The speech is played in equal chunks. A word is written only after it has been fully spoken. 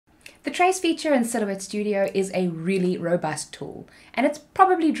The trace feature in Silhouette Studio is a really robust tool, and it's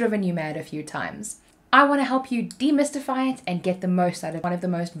probably driven you mad a few times. I want to help you demystify it and get the most out of one of the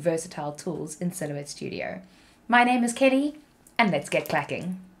most versatile tools in Silhouette Studio. My name is Kelly, and let's get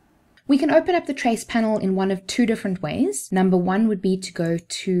clacking. We can open up the trace panel in one of two different ways. Number one would be to go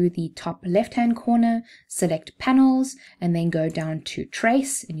to the top left-hand corner, select panels, and then go down to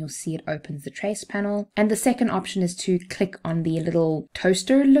trace, and you'll see it opens the trace panel. And the second option is to click on the little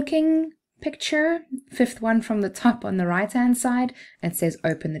toaster-looking picture, fifth one from the top on the right-hand side, and it says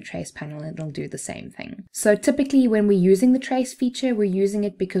open the trace panel, and it'll do the same thing. So typically when we're using the trace feature, we're using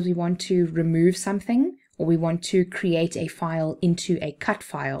it because we want to remove something, or we want to create a file into a cut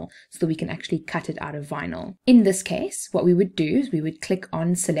file so that we can actually cut it out of vinyl. In this case, what we would do is we would click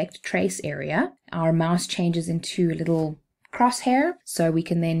on select trace area. Our mouse changes into a little crosshair, so we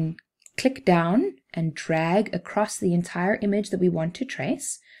can then click down and drag across the entire image that we want to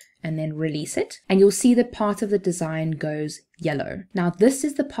trace, and then release it. And you'll see that part of the design goes yellow. Now this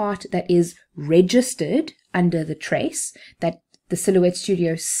is the part that is registered under the trace that the Silhouette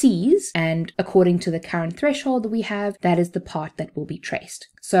Studio sees, and according to the current threshold that we have, that is the part that will be traced.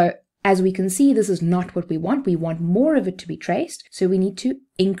 So as we can see, this is not what we want. We want more of it to be traced, so we need to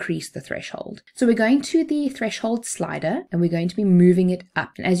increase the threshold. So we're going to the threshold slider, and we're going to be moving it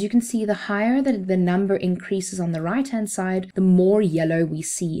up. And as you can see, the higher that the number increases on the right-hand side, the more yellow we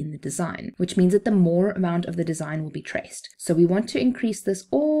see in the design, which means that the more amount of the design will be traced. So we want to increase this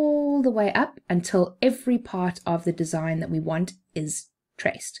all the way up until every part of the design that we want is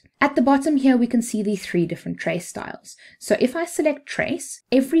traced. At the bottom here, we can see the three different trace styles. So if I select trace,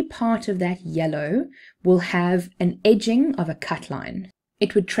 every part of that yellow will have an edging of a cut line.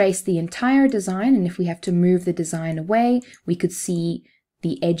 It would trace the entire design, and if we have to move the design away, we could see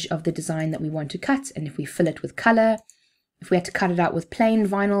the edge of the design that we want to cut, and if we fill it with color, if we had to cut it out with plain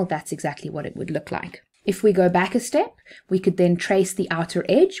vinyl, that's exactly what it would look like. If we go back a step, we could then trace the outer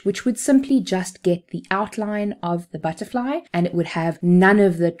edge, which would simply just get the outline of the butterfly, and it would have none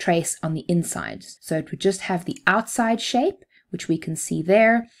of the trace on the insides. So it would just have the outside shape, which we can see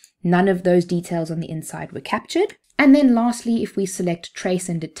there. None of those details on the inside were captured. And then lastly, if we select trace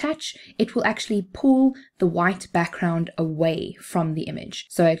and detach, it will actually pull the white background away from the image.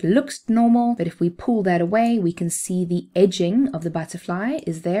 So it looks normal, but if we pull that away, we can see the edging of the butterfly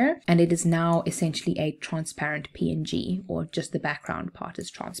is there, and it is now essentially a transparent PNG, or just the background part is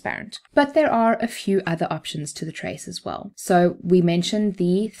transparent. But there are a few other options to the trace as well. So we mentioned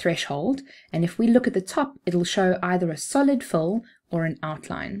the threshold, and if we look at the top, it'll show either a solid fill or an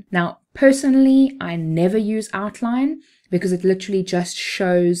outline. Now, personally, I never use outline because it literally just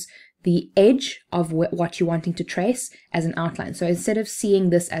shows the edge of what you're wanting to trace as an outline. So instead of seeing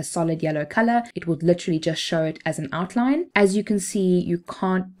this as solid yellow color, it would literally just show it as an outline. As you can see, you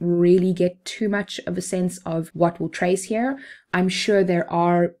can't really get too much of a sense of what will trace here. I'm sure there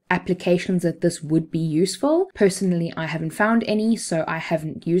are applications that this would be useful. Personally, I haven't found any, so I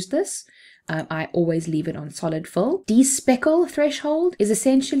haven't used this. I always leave it on solid fill. Despeckle threshold is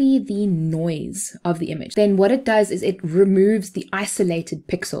essentially the noise of the image. Then what it does is it removes the isolated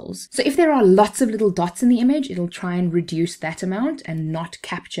pixels. So if there are lots of little dots in the image, it'll try and reduce that amount and not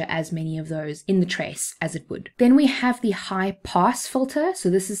capture as many of those in the trace as it would. Then we have the high pass filter. So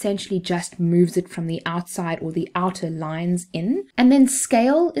this essentially just moves it from the outside or the outer lines in. And then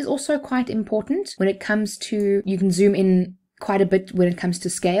scale is also quite important when it comes to, you can zoom in quite a bit when it comes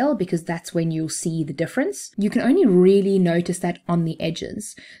to scale, because that's when you'll see the difference. You can only really notice that on the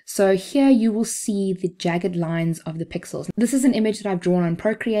edges. So here you will see the jagged lines of the pixels. This is an image that I've drawn on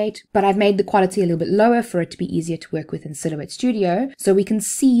Procreate, but I've made the quality a little bit lower for it to be easier to work with in Silhouette Studio, so we can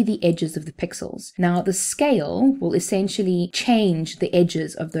see the edges of the pixels. Now the scale will essentially change the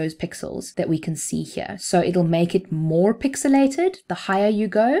edges of those pixels that we can see here. So it'll make it more pixelated the higher you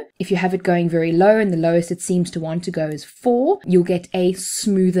go. If you have it going very low, and the lowest it seems to want to go is 4, you'll get a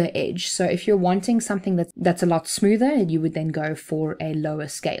smoother edge. So if you're wanting something that's a lot smoother, you would then go for a lower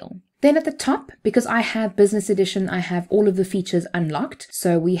scale. Then at the top, because I have Business Edition, I have all of the features unlocked.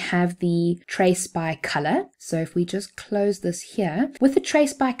 So we have the trace by color. So if we just close this here, with the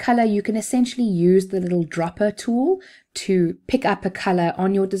trace by color, you can essentially use the little dropper tool to pick up a color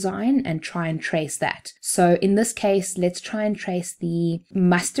on your design and try and trace that. So in this case, let's try and trace the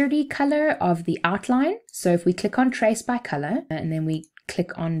mustardy color of the outline. So if we click on trace by color and then we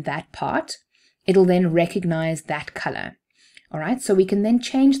click on that part, it'll then recognize that color. All right, so we can then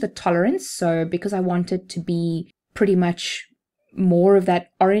change the tolerance. So because I want it to be pretty much more of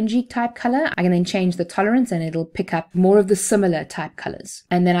that orangey type color, I can then change the tolerance and it'll pick up more of the similar type colors.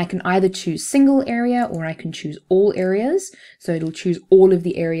 And then I can either choose single area or I can choose all areas. So it'll choose all of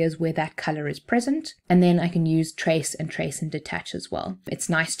the areas where that color is present. And then I can use trace and detach as well. It's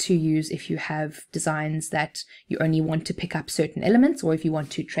nice to use if you have designs that you only want to pick up certain elements or if you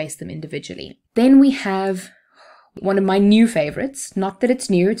want to trace them individually. Then we have one of my new favorites. Not that it's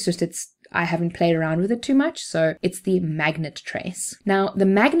new, it's just I haven't played around with it too much, so it's the magnet trace. Now, the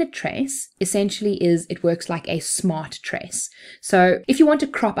magnet trace essentially it works like a smart trace. So if you want to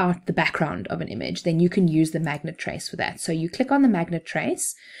crop out the background of an image, then you can use the magnet trace for that. So you click on the magnet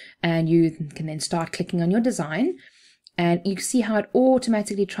trace and you can then start clicking on your design, and you can see how it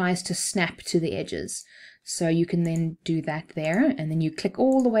automatically tries to snap to the edges. So you can then do that there, and then you click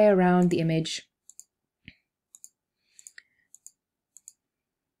all the way around the image.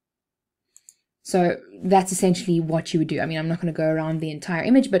 So that's essentially what you would do. I mean, I'm not going to go around the entire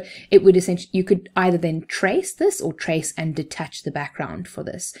image, but it would essentially, you could either then trace this or trace and detach the background for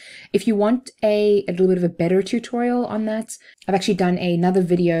this. If you want a little bit of a better tutorial on that, I've actually done another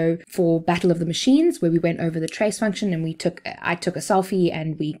video for Battle of the Machines where we went over the trace function and I took a selfie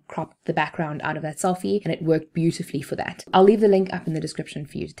and we cropped the background out of that selfie, and it worked beautifully for that. I'll leave the link up in the description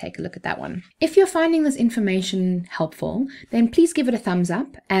for you to take a look at that one. If you're finding this information helpful, then please give it a thumbs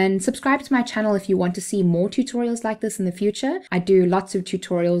up and subscribe to my channel if you want to see more tutorials like this in the future. I do lots of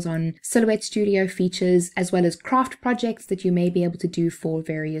tutorials on Silhouette Studio features as well as craft projects that you may be able to do for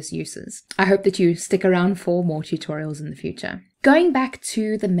various uses. I hope that you stick around for more tutorials in the future. Going back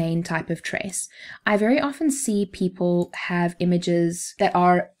to the main type of trace, I very often see people have images that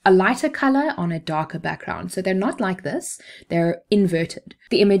are a lighter color on a darker background. So they're not like this, they're inverted.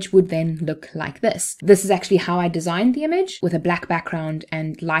 The image would then look like this. This is actually how I designed the image, with a black background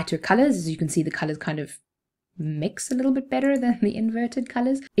and lighter colors. As you can see, the colors kind of mix a little bit better than the inverted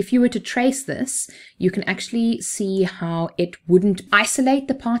colors. If you were to trace this, you can actually see how it wouldn't isolate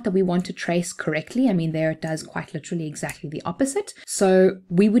the part that we want to trace correctly. I mean, there it does quite literally exactly the opposite. So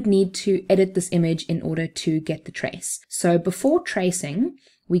we would need to edit this image in order to get the trace. So before tracing,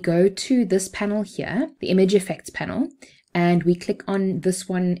 we go to this panel here, the image effects panel, and we click on this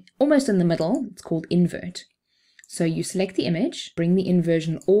one almost in the middle. It's called invert. So you select the image, bring the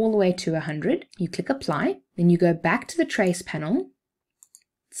inversion all the way to 100, you click apply, then you go back to the trace panel,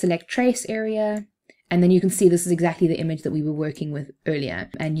 select trace area, and then you can see this is exactly the image that we were working with earlier.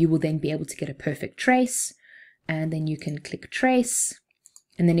 And you will then be able to get a perfect trace, and then you can click trace.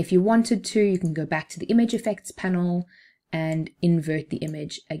 And then if you wanted to, you can go back to the image effects panel and invert the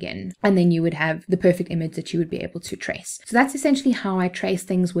image again. And then you would have the perfect image that you would be able to trace. So that's essentially how I trace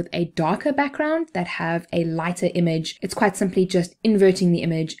things with a darker background that have a lighter image. It's quite simply just inverting the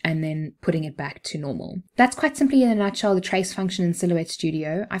image and then putting it back to normal. That's quite simply in a nutshell the trace function in Silhouette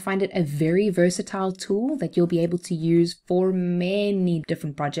Studio. I find it a very versatile tool that you'll be able to use for many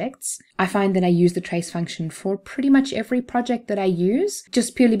different projects. I find that I use the trace function for pretty much every project that I use,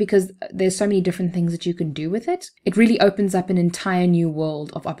 just purely because there's so many different things that you can do with it. It really opens up an entire new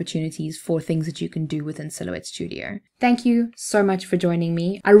world of opportunities for things that you can do within Silhouette Studio. Thank you so much for joining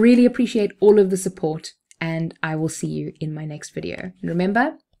me. I really appreciate all of the support, and I will see you in my next video. And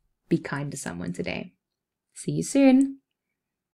remember, be kind to someone today. See you soon.